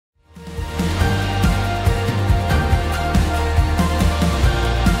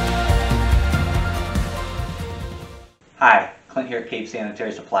Hi, Clint here at Cape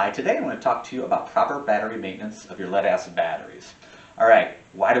Sanitary Supply. Today I want to talk to you about proper battery maintenance of your lead-acid batteries. Alright,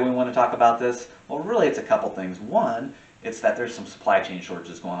 why do we want to talk about this? Well, really it's a couple things. One, it's that there's some supply chain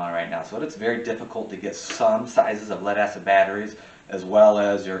shortages going on right now, so it's very difficult to get some sizes of lead-acid batteries as well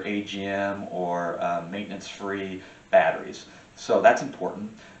as your AGM or maintenance-free batteries. So that's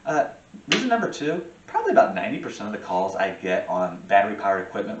important. Reason number two, probably about 90% of the calls I get on battery-powered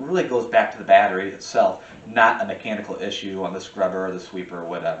equipment really goes back to the battery itself, not a mechanical issue on the scrubber or the sweeper or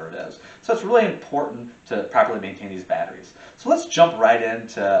whatever it is. So it's really important to properly maintain these batteries. So let's jump right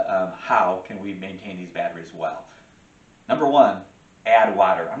into how can we maintain these batteries well. Number one, add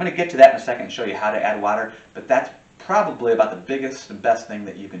water. I'm going to get to that in a second and show you how to add water, but that's probably about the biggest and best thing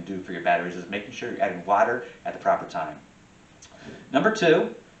that you can do for your batteries is making sure you're adding water at the proper time. Number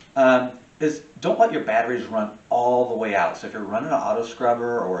two is don't let your batteries run all the way out. So if you're running an auto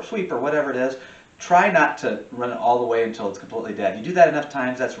scrubber or a sweep or whatever it is, try not to run it all the way until it's completely dead. You do that enough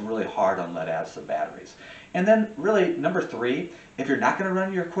times, that's really hard on lead acid batteries. And then really number three, if you're not going to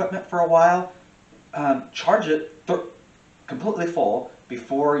run your equipment for a while, charge it completely full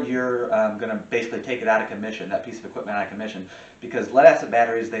before you're going to basically take it out of commission, that piece of equipment out of commission, because lead acid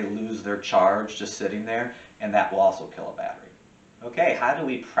batteries, they lose their charge just sitting there, and that will also kill a battery. Okay, how do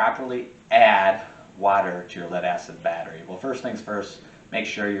we properly add water to your lead acid battery? Well, first things first, make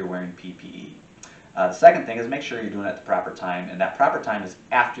sure you're wearing PPE. The second thing is make sure you're doing it at the proper time, and that proper time is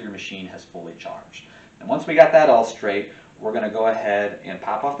after your machine has fully charged. And once we got that all straight, we're going to go ahead and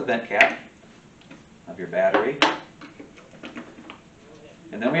pop off the vent cap of your battery.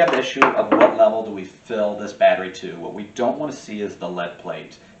 And then we have the issue of what level do we fill this battery to. What we don't want to see is the lead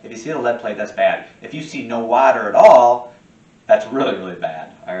plate. If you see the lead plate, that's bad. If you see no water at all, that's really, really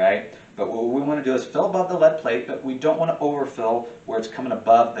bad, all right? But what we want to do is fill above the lead plate, but we don't want to overfill where it's coming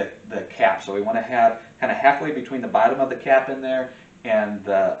above the cap. So we want to have kind of halfway between the bottom of the cap in there and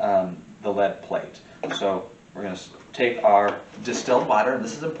the lead plate. So we're going to take our distilled water, and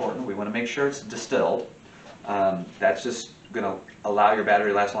this is important. We want to make sure it's distilled. That's just going to allow your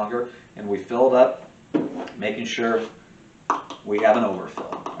battery to last longer. And we fill it up, making sure we have an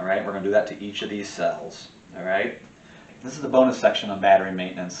overfill. All right, we're going to do that to each of these cells. All right. This is the bonus section on battery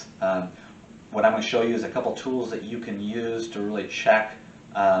maintenance. What I'm going to show you is a couple tools that you can use to really check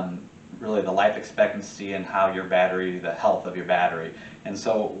really the life expectancy and how your battery, the health of your battery. And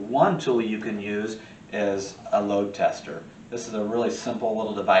so one tool you can use is a load tester. This is a really simple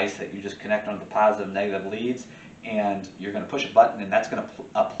little device that you just connect onto the positive and negative leads, and you're going to push a button and that's going to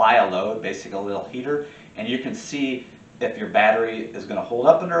apply a load, basically a little heater, and you can see if your battery is going to hold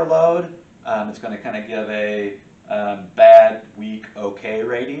up under a load. It's going to kind of give a bad, weak, okay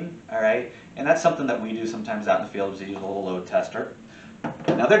rating, all right? And that's something that we do sometimes out in the field is use a little load tester.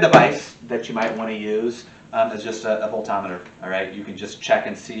 Another device that you might want to use is just a voltometer, all right? You can just check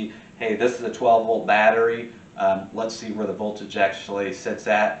and see, hey, this is a 12-volt battery. Let's see where the voltage actually sits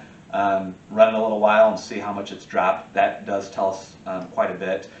at. Run it a little while and see how much it's dropped. That does tell us quite a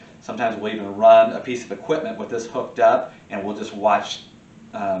bit. Sometimes we'll even run a piece of equipment with this hooked up, and we'll just watch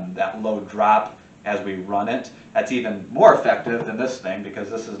that load drop as we run it. That's even more effective than this thing because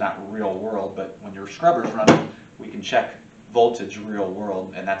this is not real world, but when your scrubber's running, we can check voltage real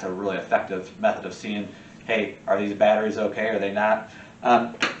world, and that's a really effective method of seeing, hey, are these batteries okay, are they not?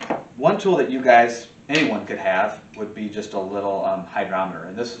 One tool that you guys, anyone could have, would be just a little hydrometer,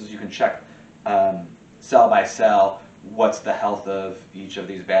 and this is, you can check cell by cell what's the health of each of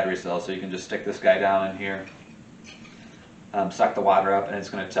these battery cells. So you can just stick this guy down in here, suck the water up, and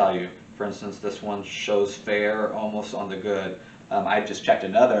it's going to tell you. For instance, this one shows fair, almost on the good. I just checked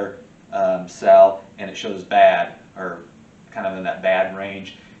another cell and it shows bad, or kind of in that bad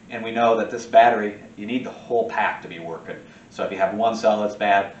range. And we know that this battery, you need the whole pack to be working. So if you have one cell that's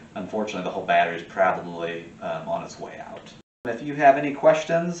bad, unfortunately the whole battery is probably on its way out. If you have any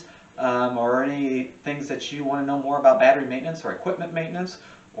questions or any things that you want to know more about battery maintenance or equipment maintenance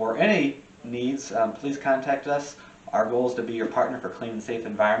or any needs, please contact us. Our goal is to be your partner for clean and safe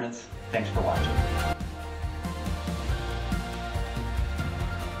environments. Thanks for watching.